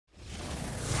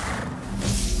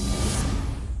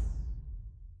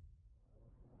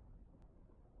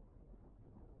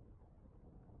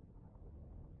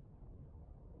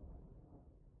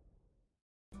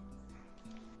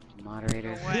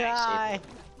Moderator. Away.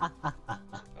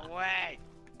 Away.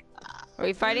 Are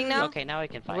we fighting now? Okay, now we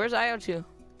can fight. Where's IO2?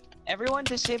 Everyone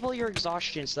disable your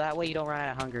exhaustion so that way you don't run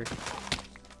out of hunger.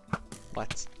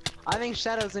 What? I think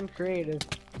Shadow's in creative.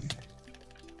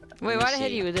 Wait, why'd I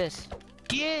hit you with this?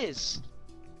 He is!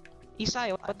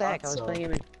 Isai, what the heck? I was so. playing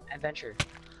him in Adventure.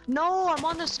 No, I'm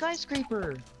on the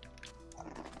skyscraper!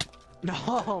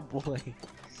 No, boy.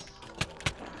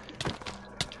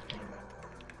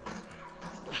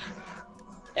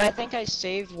 I think I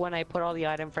saved when I put all the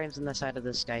item frames on the side of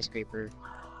the skyscraper.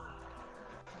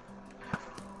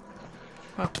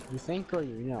 You think or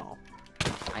you know?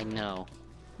 I know.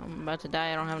 I'm about to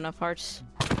die. I don't have enough hearts.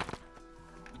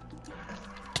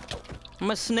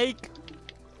 I'm a snake.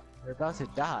 You're about to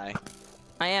die.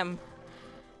 I am.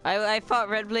 I fought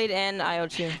Red Blade and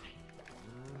IO2.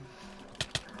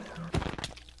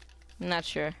 I'm not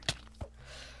sure.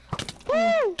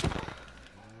 Woo!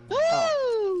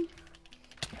 Woo!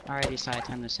 Alright, Isai,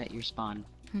 time to set your spawn.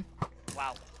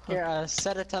 Wow. Here,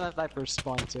 set a time of Viper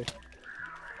spawn to.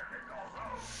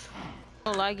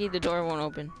 Oh, laggy, the door won't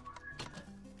open.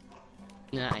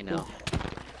 Yeah, I know.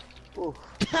 Ooh.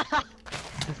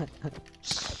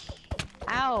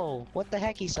 Ow! What the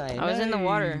heck, Isai? I was in the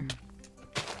water.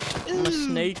 I'm a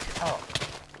snake. Oh.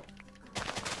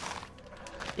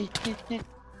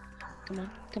 Come on,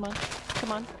 come on,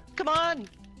 come on, come on!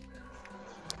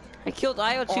 I killed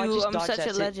IO2. Oh, I just I'm dodged such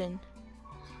a that legend.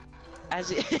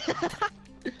 As it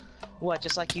What,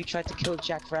 just like you tried to kill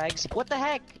Jack Frags? What the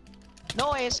heck?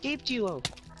 No, I escaped you!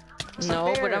 It's No,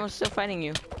 not but fair. I'm still fighting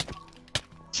you.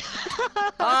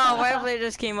 Oh, Red Blade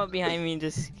just came up behind me and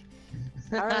just...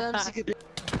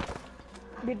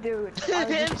 Good dude.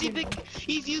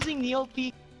 He's using the OP.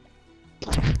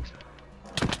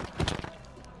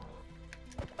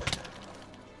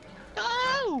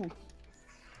 No!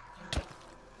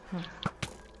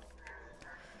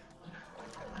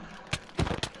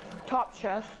 Top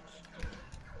chests.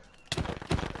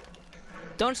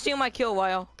 Don't steal my kill,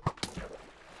 Weil.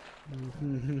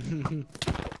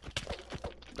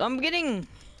 I'm getting...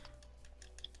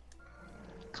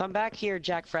 Come back here,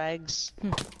 Jack Frags.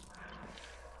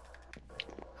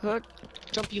 Hook.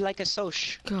 Jump you like a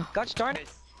soch. Go. Gosh darn it.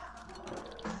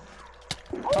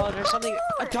 Oh, there's something.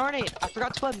 Oh, darn it! I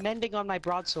forgot to put mending on my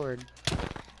broadsword.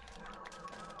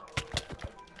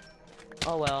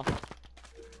 Oh well.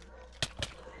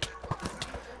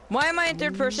 Why am I in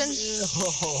third person?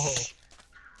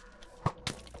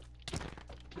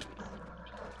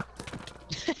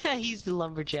 He's the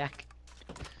lumberjack.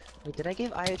 Wait, did I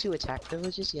give IO2 attack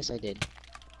privileges? Yes, I did.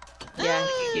 Yeah.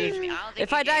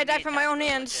 If I die, I die from my own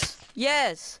hands.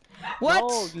 Yes. What?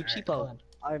 Oh, you cheapo.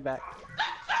 I'm back.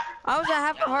 I was at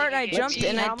half a heart. I Let's jumped see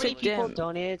and I how many took people them.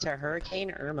 donated to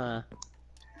Hurricane Irma.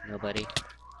 Nobody.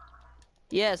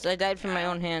 Yes, I died from my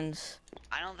own hands.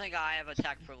 I don't think I have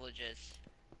attack privileges.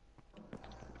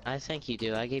 I think you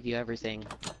do. I gave you everything.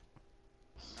 No,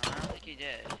 I don't think you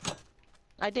did.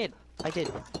 I did. I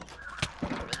did.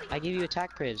 I give you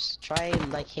attack privs. Try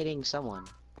like hitting someone.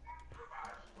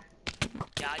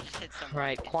 Yeah, I just hit some.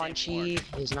 Right, Quan Chi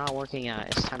is not working out.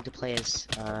 It's time to play as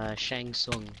Shang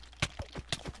Tsung.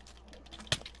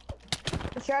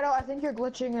 Shadow, I think you're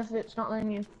glitching if it's not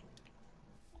letting you.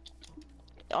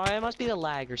 Oh, it must be the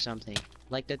lag or something.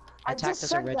 Like the I attack just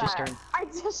doesn't said register. that. I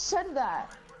just said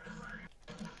that.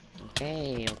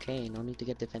 Okay, okay, no need to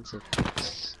get defensive.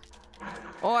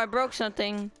 Oh, I broke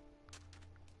something.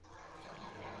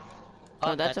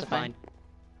 Oh, that's a fine.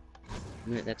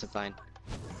 That's a fine.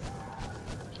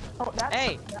 Oh, that's.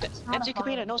 Hey, that's not MC a fine.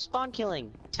 Capina, no spawn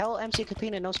killing. Tell MC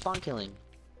Capina no spawn killing.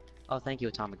 Oh, thank you,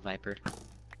 Atomic Viper.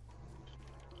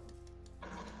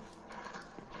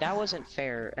 That wasn't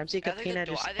fair. MC Capina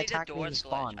just attacked me in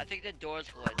spawn. I think the door's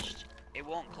glitched. It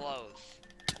won't close.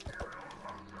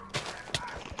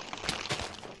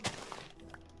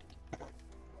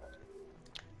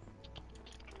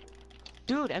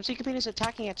 Dude, MC Capina's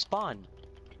attacking at spawn.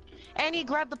 And he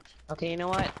grabbed the. Okay, you know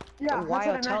what? Yeah, that's Why?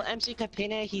 what I Tell meant. MC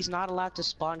Capina he's not allowed to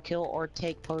spawn kill or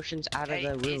take potions out Hey,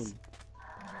 of the room. he's-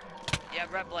 Yeah,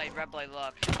 Red Blade, look. Red Blade,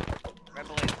 look.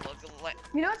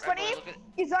 You know what's Red funny? Blade, look at-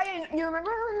 Is you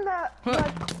remember when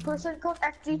the person called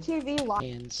XGTV live?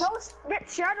 Hands. Tell us, get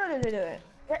Shadow to do it.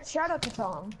 Get Shadow to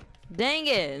tell him. Dang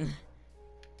it.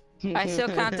 I still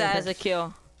count that as a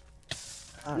kill.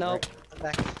 Nope.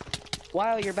 Back.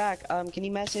 Wow, you're back. Can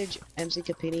you message MC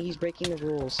Capini? He's breaking the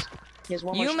rules. He has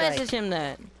one more You strike. message him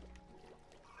that.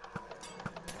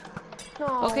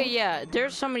 No. Okay, yeah,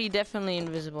 there's somebody definitely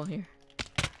invisible here.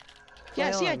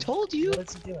 Yeah, see, I told you. What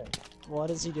is he doing? What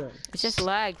is he doing? It's just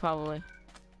lag, probably.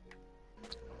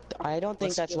 I don't think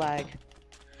Let's that's do it. lag.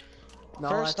 No,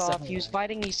 First that's off, he was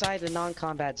fighting inside the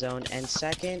non-combat zone, and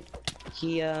second,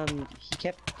 he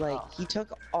kept like he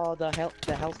took all the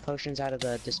health potions out of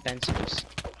the dispensers.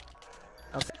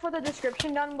 For the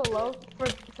description down below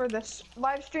for this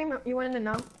live stream, you wanted to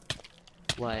know?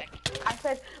 What? I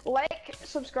said like,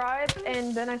 subscribe,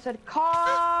 and then I said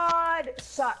COD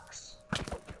sucks.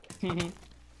 God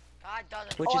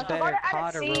doesn't. Which is better,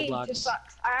 COD or Roblox? To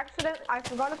sucks. I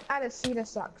forgot to add a C to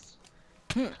sucks.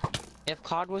 If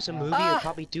COD was a movie, it'd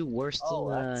probably do worse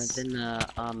than no.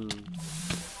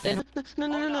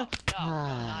 Not at all.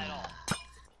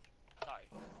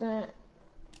 Sorry.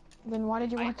 Then why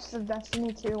did you watch the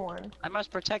Destiny 2 one? I must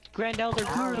protect Grand Elder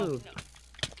Guru.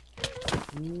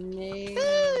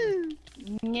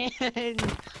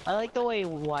 I like the way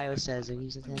Wyo says it.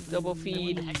 He's Double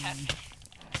feed.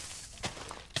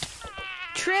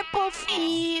 Triple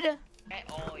feed.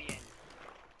 Oh, yeah.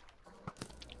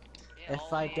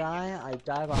 If I die, I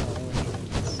die by my own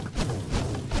hands.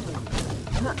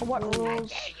 What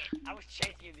rules? I was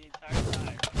chasing you the entire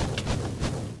time.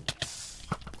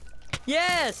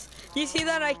 Yes. You see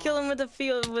that? I kill him with a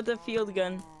field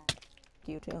gun.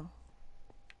 You too.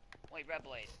 Wait, Red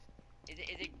Blade. Is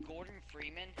it Gordon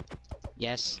Freeman?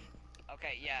 Yes.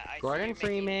 Okay, yeah. I Gordon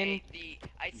Freeman.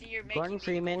 I see you're making Gordon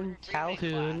Freeman,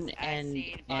 Calhoun, class, as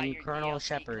seen by and your Colonel DLC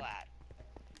Shepard. class.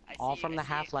 All from the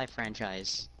Half-Life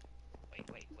franchise.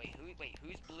 Wait,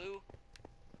 who's Blue?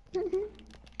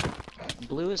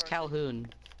 Blue is Calhoun.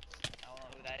 I don't know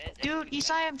who that is. Dude,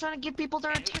 Isai, I'm trying to give people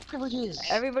their attack privileges.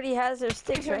 Everybody has their Give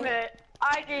sticks, him right? it.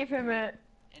 I gave him it.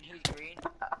 And who's green?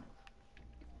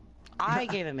 I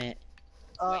gave him it.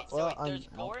 Wait, so well, there's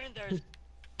Gordon, there's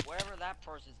whatever that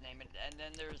person's name, and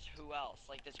then there's who else?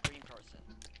 Like this green person.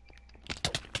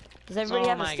 Does everybody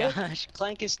have a stick? Oh my gosh,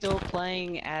 Clank is still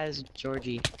playing as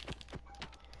Georgie.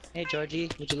 Hey Georgie,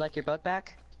 would you like your boat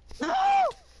back?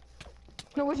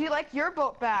 No, would you like your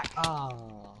boat back? Oh.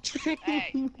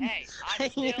 Hey, I'm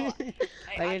still.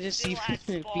 I can just see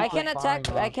people I can't attack.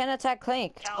 falling I off. can't attack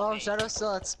Clank. Tell Oh, me. Shadow's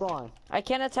still at spawn. I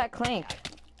can't attack Clank.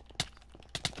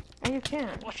 Oh, you can.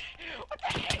 What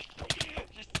the heck?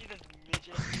 Just see this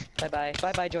midget.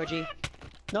 Bye bye Georgie.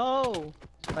 No!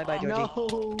 Bye bye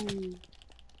Georgie.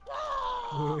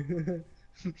 No.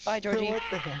 Bye Georgie. What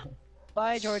the hell?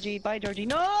 Bye Georgie.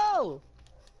 No!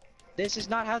 This is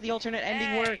not how the alternate ending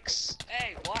Hey! works.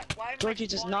 Hey, why am I Georgie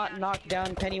does spawning not out knock here?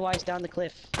 down Pennywise down the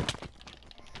cliff.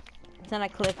 It's not a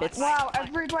cliff. It's Wow,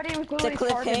 everybody was it's a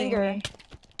literally targeting cliffhanger. me.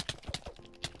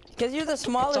 Because you're the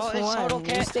smallest it's one. total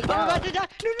You stick I'm out. about to die.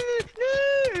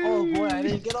 No! Oh boy, I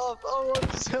didn't get off. Oh, I'm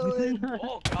chilling.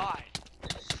 Oh god.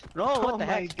 No, what Oh the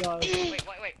my heck? god. Wait.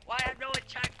 Why I have no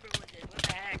attack privileges? What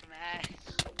the heck, man?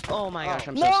 Oh my gosh,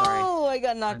 I'm No, so sorry. I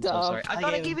got I'm knocked so off. sorry. I I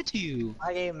thought I gave- gave it to you.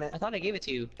 I gave him it. I thought I gave it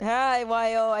to you. Hi,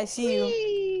 Yo, I see you.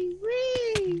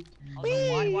 Also,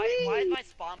 why is my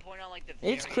spawn point on like the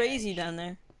very It's crazy edge? down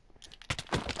there.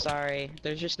 Sorry,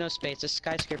 there's just no space. The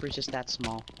skyscraper's just that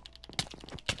small.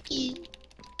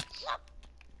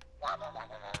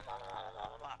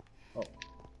 Oh.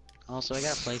 Also, I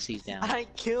gotta place these down. I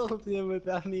killed him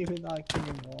without even knocking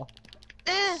him off.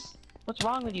 What's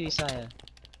wrong with you, Isaiah?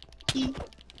 Isaiah.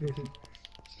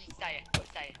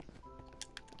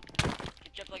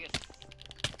 Get jumped like a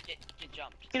get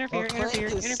jumped. Interfere, Well, Clank interfere,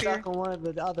 is interfere. stuck on one of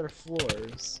the other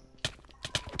floors.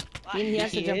 He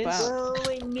has to He jump is? out.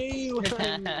 Only me.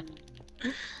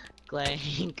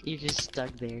 Clank, you're just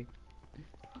stuck there.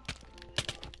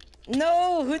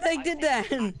 No, who the heck did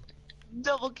that?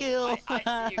 Double kill!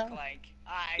 I see you, Clank.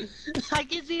 I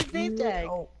can see his name tag.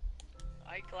 No.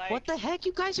 I Clank. What the heck?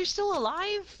 You guys are still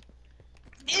alive?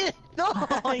 No,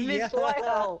 I missed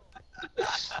well.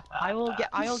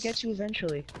 I'll get you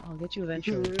eventually. I'll get you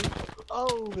eventually.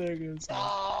 Oh, there goes.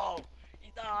 Oh,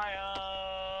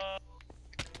 Isaiah.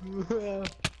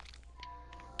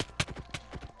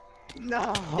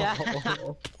 No.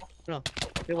 No,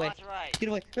 get away. That's right. Get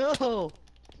away. No!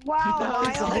 Wow, No,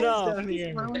 it's Miles. always down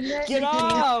here. Ruined it. Get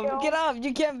off! Get off!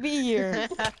 You can't be here.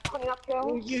 Clean up,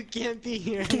 Joe. You can't be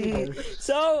here either.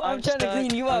 So I'm trying to stuck,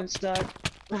 clean you I'm up. stuck.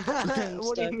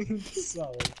 What do you mean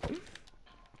so?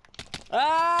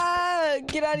 Ah!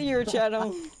 Get out of here,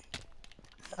 Shadow.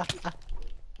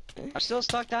 I'm still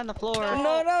stuck down the floor. No!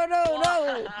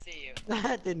 I see you.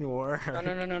 That didn't work. No.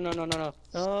 No!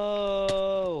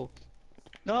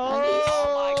 No!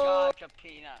 Oh my god,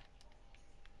 Capina.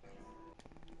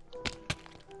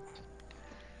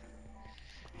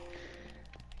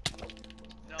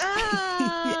 No.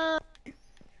 Ah!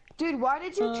 Dude, why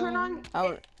did you turn on?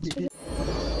 Out.